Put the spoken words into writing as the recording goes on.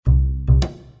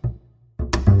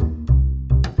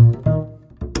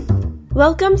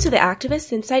Welcome to the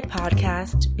Activist Insight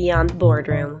podcast, Beyond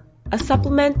Boardroom, a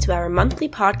supplement to our monthly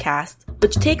podcast,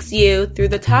 which takes you through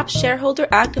the top shareholder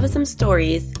activism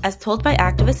stories as told by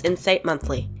Activist Insight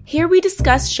Monthly. Here we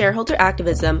discuss shareholder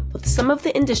activism with some of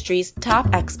the industry's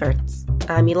top experts.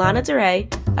 I'm Ilana DeRay,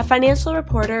 a financial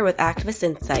reporter with Activist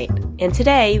Insight, and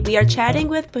today we are chatting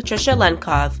with Patricia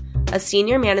Lenkov, a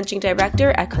senior managing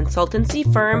director at consultancy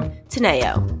firm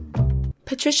Teneo.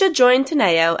 Patricia joined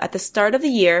Teneo at the start of the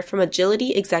year from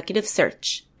Agility Executive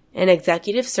Search, an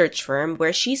executive search firm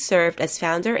where she served as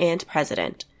founder and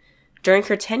president. During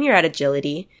her tenure at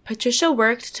Agility, Patricia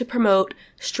worked to promote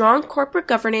strong corporate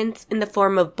governance in the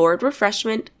form of board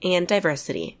refreshment and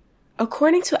diversity.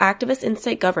 According to Activist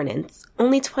Insight Governance,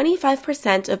 only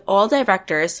 25% of all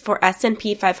directors for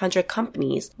S&P 500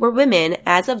 companies were women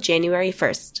as of January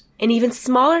 1st. An even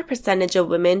smaller percentage of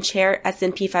women chair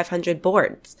S&P 500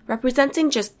 boards, representing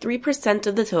just 3%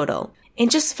 of the total. And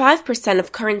just 5%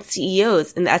 of current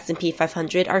CEOs in the S&P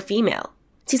 500 are female.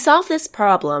 To solve this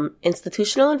problem,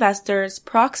 institutional investors,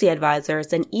 proxy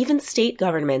advisors, and even state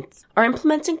governments are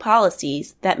implementing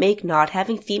policies that make not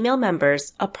having female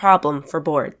members a problem for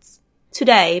boards.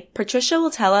 Today, Patricia will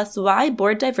tell us why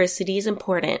board diversity is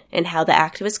important and how the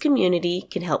activist community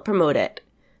can help promote it.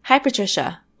 Hi,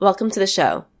 Patricia. Welcome to the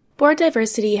show. Board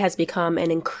diversity has become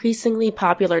an increasingly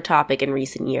popular topic in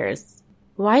recent years.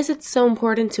 Why is it so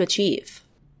important to achieve?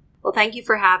 Well, thank you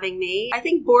for having me. I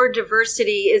think board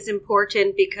diversity is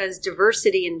important because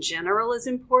diversity in general is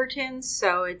important.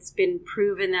 So it's been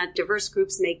proven that diverse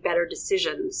groups make better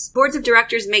decisions. Boards of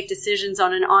directors make decisions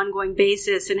on an ongoing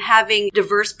basis, and having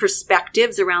diverse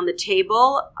perspectives around the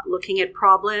table, looking at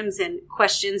problems and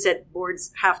questions that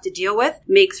boards have to deal with,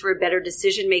 makes for a better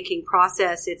decision-making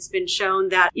process. It's been shown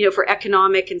that, for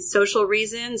economic and social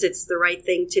reasons, it's the right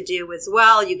thing to do as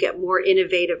well. You get more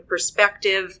innovative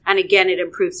perspective, and again, it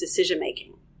improves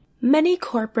decision-making. Many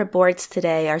corporate boards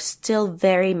today are still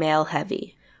very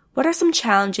male-heavy. What are some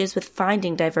challenges with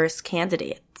finding diverse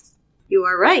candidates? You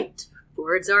are right.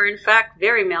 Boards are, in fact,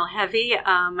 very male-heavy.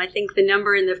 I think the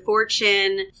number in the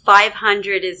Fortune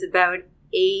 500 is about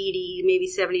 80, maybe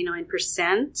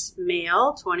 79%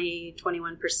 male,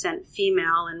 21%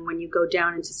 female. And when you go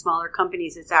down into smaller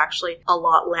companies, it's actually a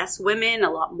lot less women, a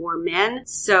lot more men.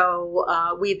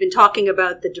 So we've been talking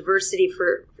about the diversity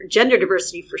for gender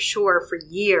diversity for sure for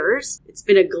years. It's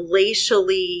been a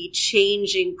glacially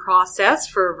changing process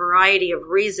for a variety of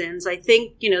reasons. I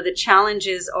think, the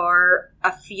challenges are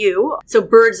a few. So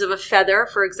birds of a feather,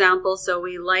 for example. So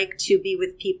we like to be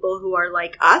with people who are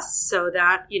like us. So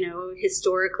that,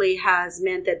 historically has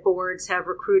meant that boards have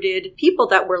recruited people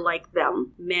that were like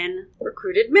them. Men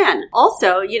recruited men.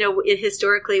 Also,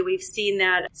 historically we've seen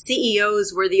that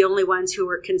CEOs were the only ones who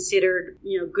were considered,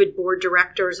 good board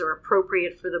directors or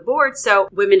appropriate for the board. So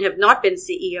women have not been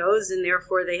CEOs and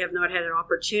therefore they have not had an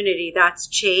opportunity. That's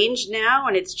changed now,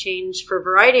 and it's changed for a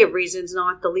variety of reasons,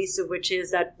 not the least of which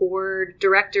is that board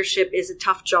directorship is a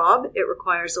tough job. It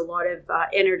requires a lot of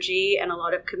energy and a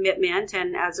lot of commitment.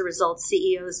 And as a result,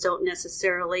 CEOs don't necessarily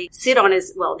sit on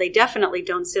they definitely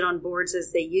don't sit on boards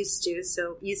as they used to.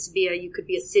 So you could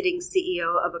be a sitting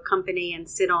CEO of a company and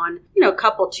sit on, a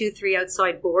couple, 2, 3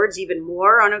 outside boards, even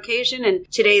more on occasion. And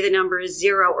today the number is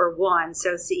 0 or 1.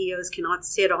 So CEOs cannot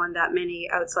sit on that many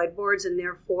outside boards. And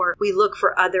therefore we look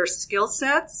for other skill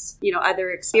sets,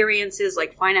 other experiences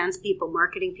like finance people,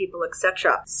 marketing people,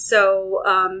 etc. So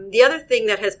the other thing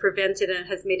that has prevented and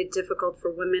has made it difficult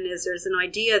for women is there's an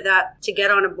idea that to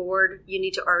get on a board, you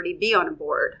need to already be on a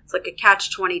board. It's like a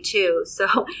catch-22. So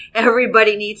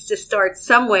everybody needs to start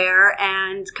somewhere,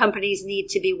 and companies need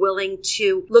to be willing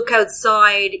to look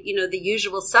outside, the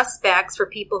usual suspects for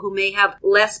people who may have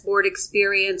less board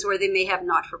experience, or they may have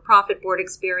not-for-profit board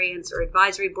experience or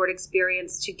advisory board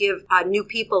experience, to give new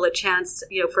people a chance,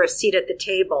 for a seat at the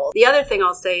table. The other thing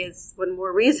I'll say is one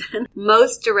more reason.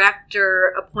 Most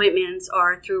director appointments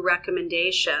are through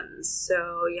recommendations.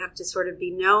 So you have to sort of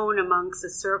be known amongst the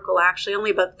circle. Actually,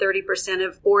 only about 30%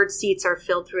 of board seats are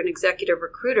filled through an executive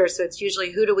recruiter. So it's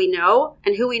usually who do we know?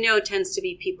 And who we know tends to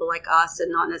be people like us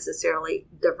and not necessarily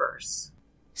diverse.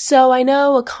 So I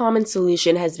know a common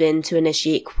solution has been to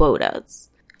initiate quotas.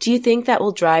 Do you think that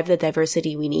will drive the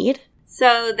diversity we need?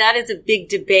 So that is a big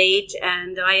debate,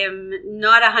 and I am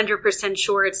not 100%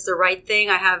 sure it's the right thing.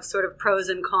 I have sort of pros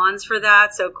and cons for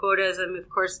that. So quotas, and of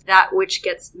course, that which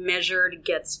gets measured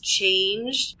gets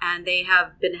changed, and they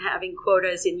have been having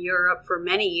quotas in Europe for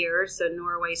many years. So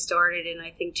Norway started in,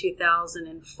 I think,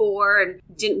 2004 and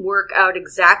didn't work out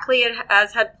exactly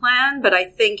as had planned. But I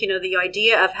think, the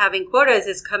idea of having quotas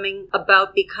is coming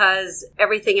about because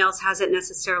everything else hasn't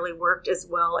necessarily worked as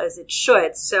well as it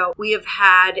should. So we have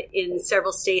had in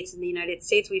several states in the United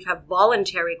States, we have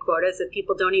voluntary quotas that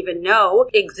people don't even know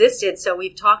existed. So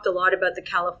we've talked a lot about the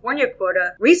California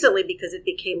quota recently because it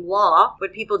became law.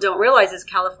 What people don't realize is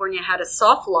California had a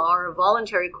soft law or a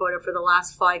voluntary quota for the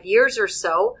last 5 years or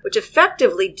so, which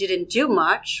effectively didn't do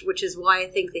much, which is why I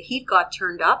think the heat got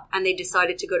turned up and they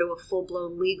decided to go to a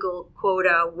full-blown legal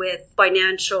quota with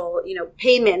financial,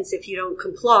 payments if you don't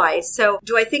comply. So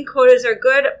do I think quotas are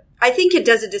good? I think it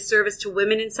does a disservice to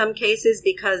women in some cases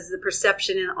because the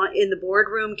perception in the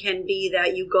boardroom can be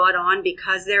that you got on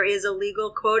because there is a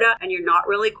legal quota and you're not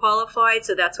really qualified.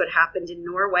 So that's what happened in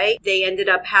Norway. They ended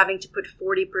up having to put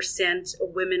 40%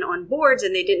 of women on boards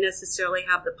and they didn't necessarily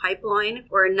have the pipeline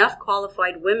or enough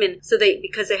qualified women. So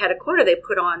because they had a quota, they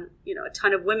put on, a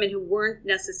ton of women who weren't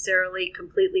necessarily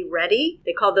completely ready.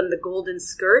 They called them the golden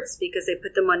skirts because they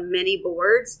put them on many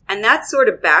boards. And that sort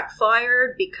of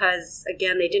backfired because,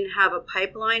 again, they didn't have a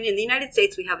pipeline. In the United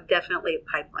States, we have definitely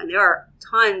a pipeline. There are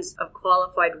tons of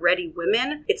qualified, ready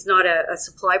women. It's not a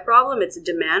supply problem. It's a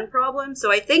demand problem.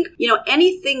 So I think,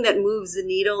 anything that moves the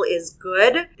needle is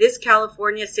good. This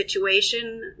California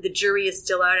situation, the jury is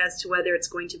still out as to whether it's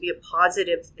going to be a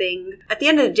positive thing. At the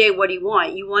end of the day, what do you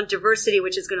want? You want diversity,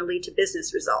 which is going to lead to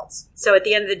business results. So at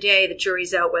the end of the day, the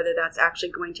jury's out whether that's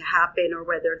actually going to happen or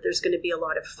whether there's going to be a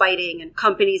lot of fighting and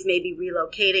companies may be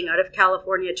relocating out of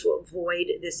California to avoid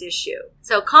this issue.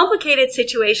 So complicated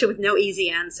situation with no easy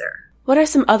answer. What are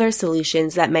some other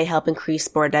solutions that may help increase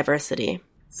board diversity?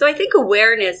 So I think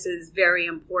awareness is very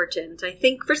important. I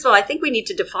think, first of all, we need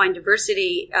to define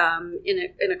diversity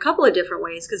in a couple of different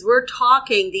ways because we're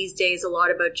talking these days a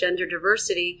lot about gender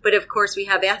diversity. But of course, we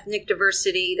have ethnic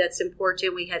diversity that's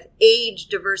important. We have age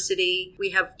diversity. We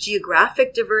have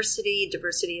geographic diversity,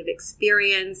 diversity of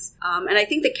experience. And I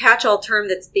think the catch-all term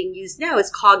that's being used now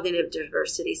is cognitive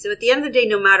diversity. So at the end of the day,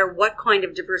 no matter what kind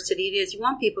of diversity it is, you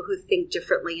want people who think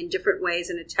differently in different ways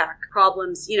and attack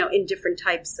problems, in different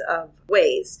types of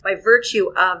ways, by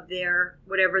virtue of their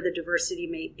whatever the diversity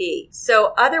may be.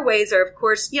 So other ways are, of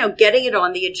course, getting it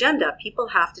on the agenda. People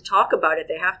have to talk about it.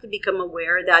 They have to become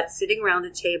aware that sitting around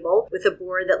a table with a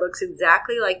board that looks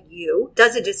exactly like you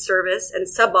does a disservice and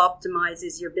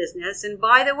suboptimizes your business. And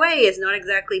by the way, is not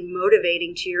exactly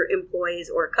motivating to your employees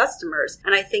or customers.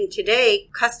 And I think today,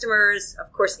 customers,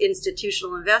 of course,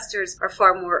 institutional investors are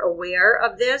far more aware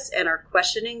of this and are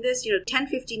questioning this. 10,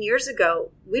 15 years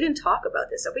ago, we didn't talk about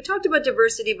this. So we talked about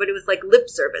diversity, but it was like lip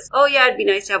service. Oh yeah, it'd be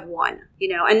nice to have one,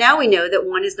 and now we know that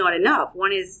one is not enough.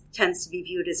 One tends to be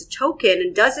viewed as a token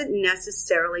and doesn't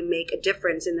necessarily make a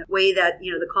difference in the way that,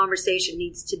 the conversation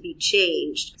needs to be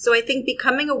changed. So I think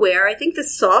becoming aware, I think the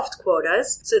soft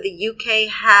quotas, so the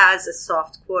UK has a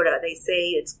soft quota. They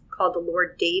say it's called the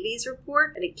Lord Davies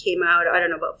report, and it came out,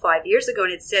 about 5 years ago,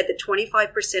 and it said that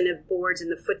 25% of boards in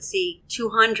the FTSE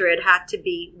 200 had to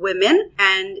be women,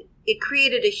 and it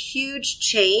created a huge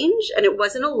change, and it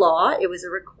wasn't a law, it was a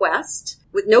request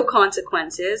with no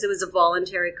consequences. It was a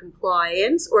voluntary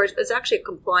compliance, or it was actually a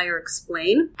comply or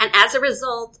explain. And as a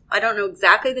result, I don't know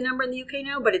exactly the number in the UK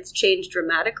now, but it's changed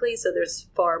dramatically. So there's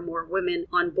far more women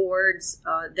on boards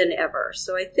than ever.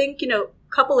 So I think,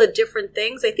 couple of different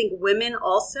things. I think women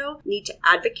also need to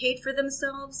advocate for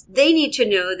themselves. They need to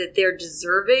know that they're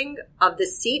deserving of the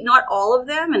seat. Not all of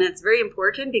them, and it's very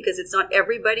important because it's not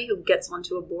everybody who gets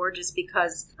onto a board just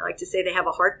because, I like to say, they have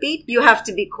a heartbeat. You have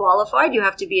to be qualified. You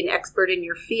have to be an expert in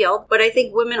your field. But I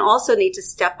think women also need to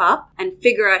step up and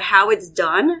figure out how it's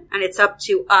done. And it's up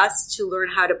to us to learn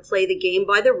how to play the game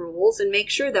by the rules and make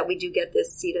sure that we do get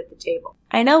this seat at the table.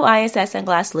 I know ISS and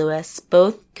Glass Lewis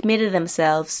both committed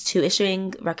themselves to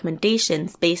issuing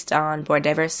recommendations based on board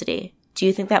diversity. Do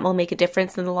you think that will make a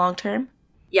difference in the long term?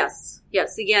 Yes.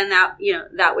 Again,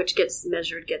 that which gets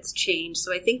measured gets changed.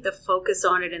 So I think the focus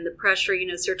on it and the pressure,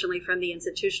 certainly from the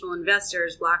institutional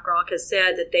investors, BlackRock has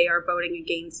said that they are voting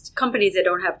against companies that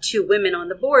don't have 2 women on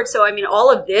the board. So, all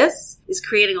of this is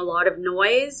creating a lot of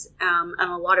noise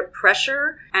and a lot of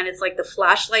pressure. And it's like the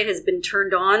flashlight has been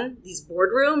turned on these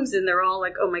boardrooms and they're all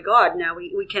like, oh my God, now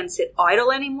we can't sit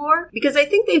idle anymore. Because I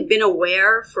think they've been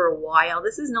aware for a while.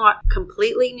 This is not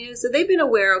completely new. So they've been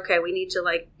aware, okay, we need to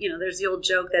there's the old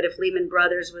joke that if Lehman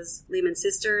Brothers was Lehman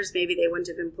Sisters, maybe they wouldn't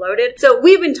have imploded. So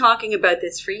we've been talking about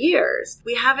this for years.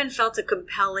 We haven't felt a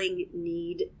compelling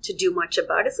need to do much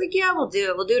about it. It's like, yeah, we'll do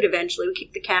it. We'll do it eventually. We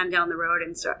kick the can down the road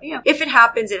and start, if it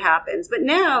happens, it happens. But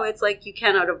now it's like you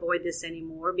cannot avoid this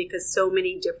anymore because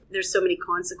there's so many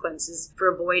consequences for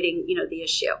avoiding, the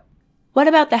issue. What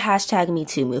about the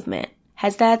 #MeToo movement?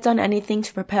 Has that done anything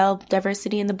to propel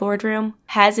diversity in the boardroom?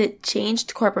 Has it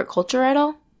changed corporate culture at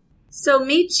all? So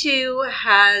Me Too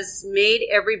has made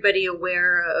everybody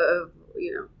aware of,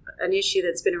 an issue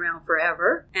that's been around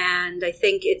forever. And I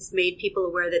think it's made people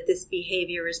aware that this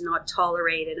behavior is not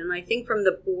tolerated. And I think from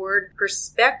the board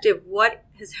perspective, what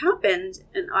has happened,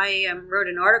 and I wrote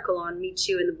an article on Me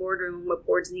Too in the boardroom and what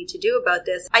boards need to do about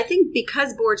this. I think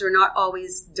because boards are not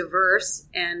always diverse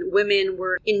and women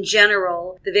were in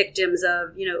general the victims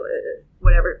of,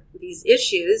 whatever these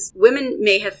issues, women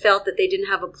may have felt that they didn't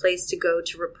have a place to go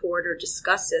to report or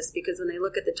discuss this, because when they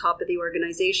look at the top of the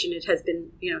organization, it has been,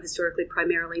 historically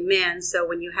primarily men. So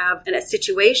when you have a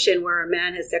situation where a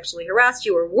man has sexually harassed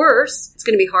you or worse, it's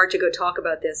going to be hard to go talk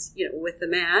about this, with the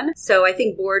man. So I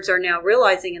think boards are now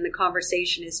realizing, and the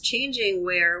conversation is changing,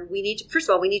 where we need to, first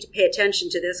of all, we need to pay attention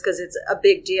to this because it's a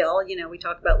big deal. We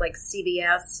talk about like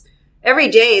CBS. Every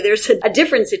day there's a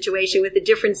different situation with a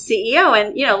different CEO.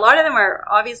 And, a lot of them are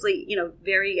obviously,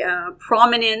 very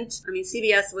prominent. I mean,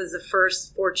 CBS was the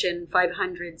first Fortune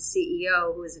 500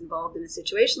 CEO who was involved in a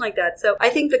situation like that. So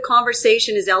I think the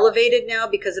conversation is elevated now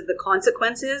because of the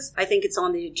consequences. I think it's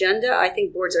on the agenda. I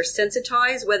think boards are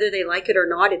sensitized. Whether they like it or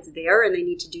not, it's there, and they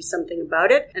need to do something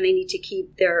about it. And they need to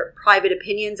keep their private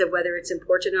opinions of whether it's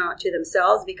important or not to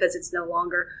themselves, because it's no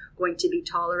longer going to be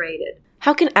tolerated.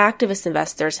 How can activist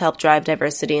investors help drive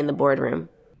diversity in the boardroom?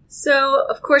 So,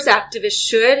 of course, activists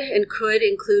should and could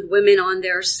include women on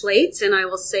their slates, and I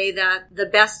will say that the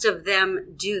best of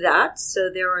them do that.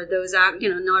 So there are those,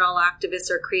 not all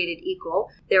activists are created equal.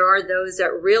 There are those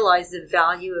that realize the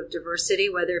value of diversity,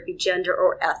 whether it be gender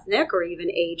or ethnic or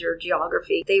even age or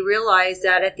geography. They realize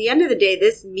that at the end of the day,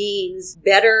 this means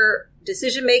better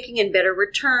decision-making and better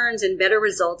returns and better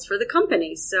results for the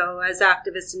company. So as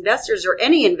activist investors, or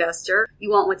any investor,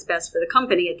 you want what's best for the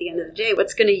company at the end of the day.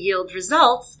 What's going to yield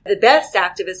results? The best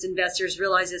activist investors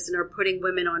realize this and are putting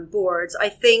women on boards. I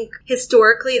think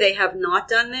historically they have not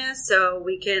done this. So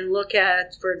we can look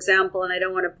at, for example, and I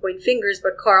don't want to point fingers,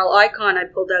 but Carl Icahn, I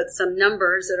pulled out some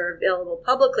numbers that are available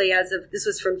publicly as of, this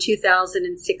was from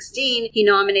 2016. He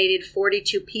nominated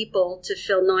 42 people to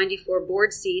fill 94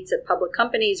 board seats at public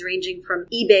companies ranging from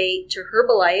eBay to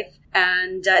Herbalife,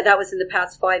 and that was in the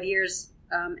past 5 years,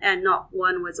 and not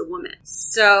one was a woman.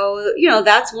 So,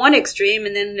 that's one extreme,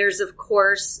 and then there's, of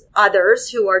course, others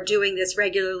who are doing this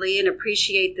regularly and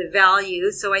appreciate the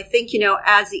value. So I think,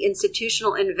 as the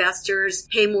institutional investors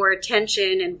pay more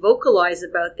attention and vocalize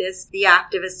about this, the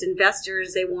activist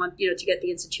investors, they want, to get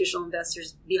the institutional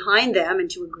investors behind them and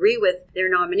to agree with their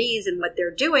nominees and what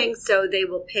they're doing, so they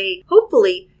will pay,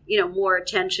 hopefully, more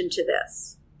attention to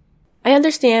this. I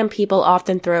understand people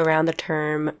often throw around the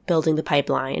term building the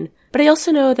pipeline, but I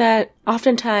also know that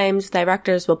oftentimes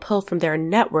directors will pull from their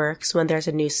networks when there's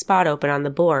a new spot open on the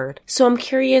board. So I'm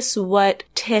curious what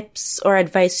tips or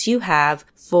advice you have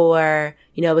for,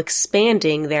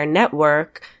 expanding their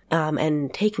network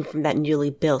and taking from that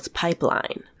newly built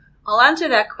pipeline. I'll answer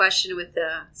that question with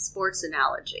a sports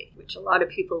analogy, which a lot of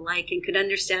people like and could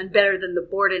understand better than the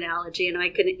board analogy. And I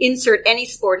can insert any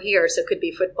sport here, so it could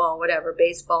be football, whatever,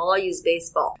 baseball. I'll use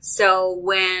baseball. So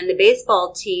when the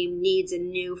baseball team needs a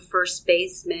new first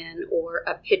baseman or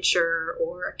a pitcher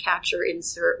or a catcher,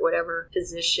 insert whatever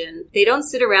position, they don't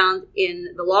sit around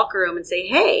in the locker room and say,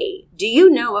 hey, do you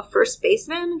know a first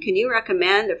baseman? Can you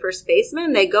recommend a first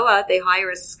baseman? They go out, they hire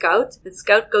a scout. The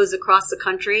scout goes across the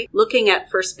country looking at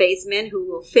first basemen who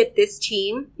will fit this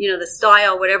team, the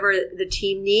style, whatever the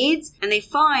team needs. And they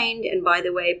find, and by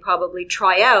the way, probably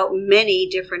try out many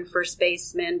different first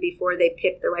basemen before they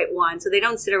pick the right one. So they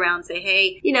don't sit around and say,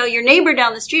 hey, your neighbor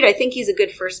down the street, I think he's a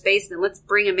good first baseman. Let's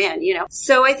bring him in,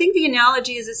 So I think the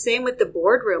analogy is the same with the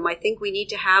boardroom. I think we need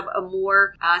to have a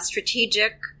more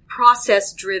strategic,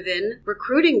 process-driven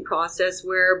recruiting process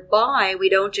whereby we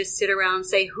don't just sit around and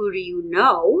say, who do you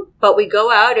know? But we go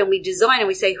out and we design and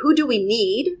we say, who do we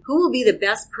need? Who will be the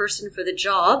best person for the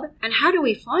job? And how do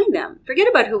we find them? Forget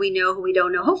about who we know, who we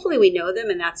don't know. Hopefully we know them,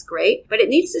 and that's great. But it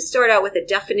needs to start out with a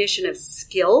definition of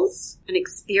skills and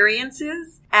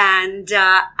experiences. And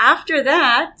after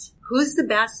that, who's the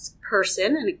best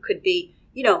person? And it could be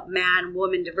man,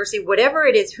 woman, diversity, whatever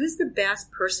it is, who's the best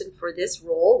person for this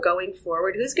role going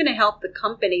forward? Who's going to help the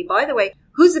company? By the way,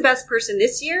 who's the best person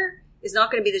this year is not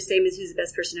going to be the same as who's the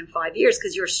best person in 5 years,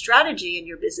 because your strategy and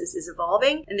your business is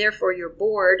evolving, and therefore your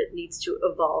board needs to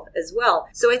evolve as well.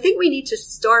 So I think we need to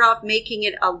start off making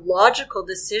it a logical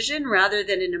decision rather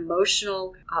than an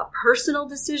emotional, personal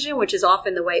decision, which is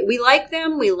often the way. We like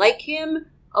them, we like him.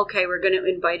 Okay, we're going to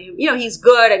invite him. He's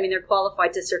good. I mean, they're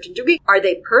qualified to a certain degree. Are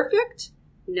they perfect?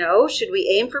 No. Should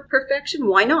we aim for perfection?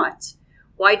 Why not?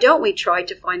 why don't we try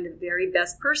to find the very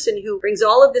best person who brings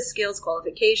all of the skills,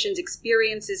 qualifications,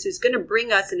 experiences, who's going to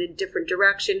bring us in a different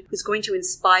direction, who's going to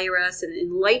inspire us and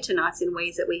enlighten us in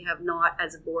ways that we have not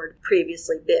as a board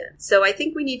previously been. So I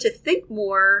think we need to think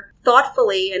more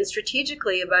thoughtfully and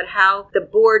strategically about how the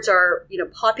boards are,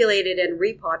 populated and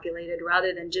repopulated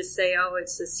rather than just say, oh,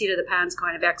 it's a seat of the pants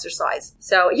kind of exercise.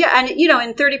 So yeah, and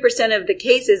in 30% of the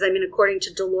cases, according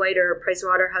to Deloitte or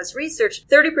Pricewaterhouse Research,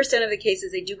 30% of the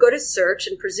cases they do go to search,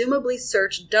 and presumably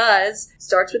search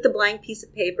starts with a blank piece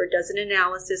of paper, does an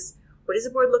analysis. What does the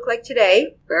board look like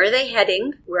today? Where are they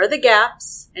heading? Where are the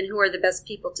gaps? And who are the best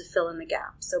people to fill in the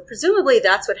gaps? So presumably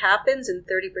that's what happens in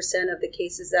 30% of the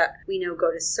cases that we know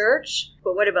go to search.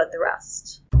 But what about the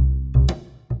rest?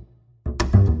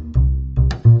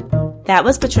 That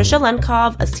was Patricia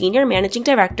Lenkov, a Senior Managing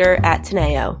Director at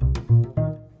Teneo.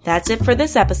 That's it for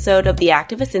this episode of the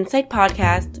Activist Insight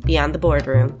Podcast, Beyond the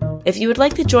Boardroom. If you would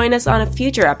like to join us on a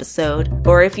future episode,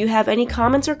 or if you have any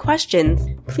comments or questions,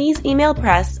 please email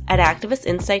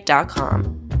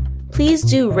press@activistinsight.com. Please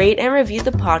do rate and review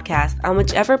the podcast on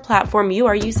whichever platform you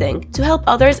are using to help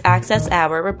others access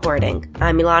our reporting.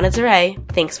 I'm Ilana Zaray.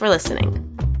 Thanks for listening.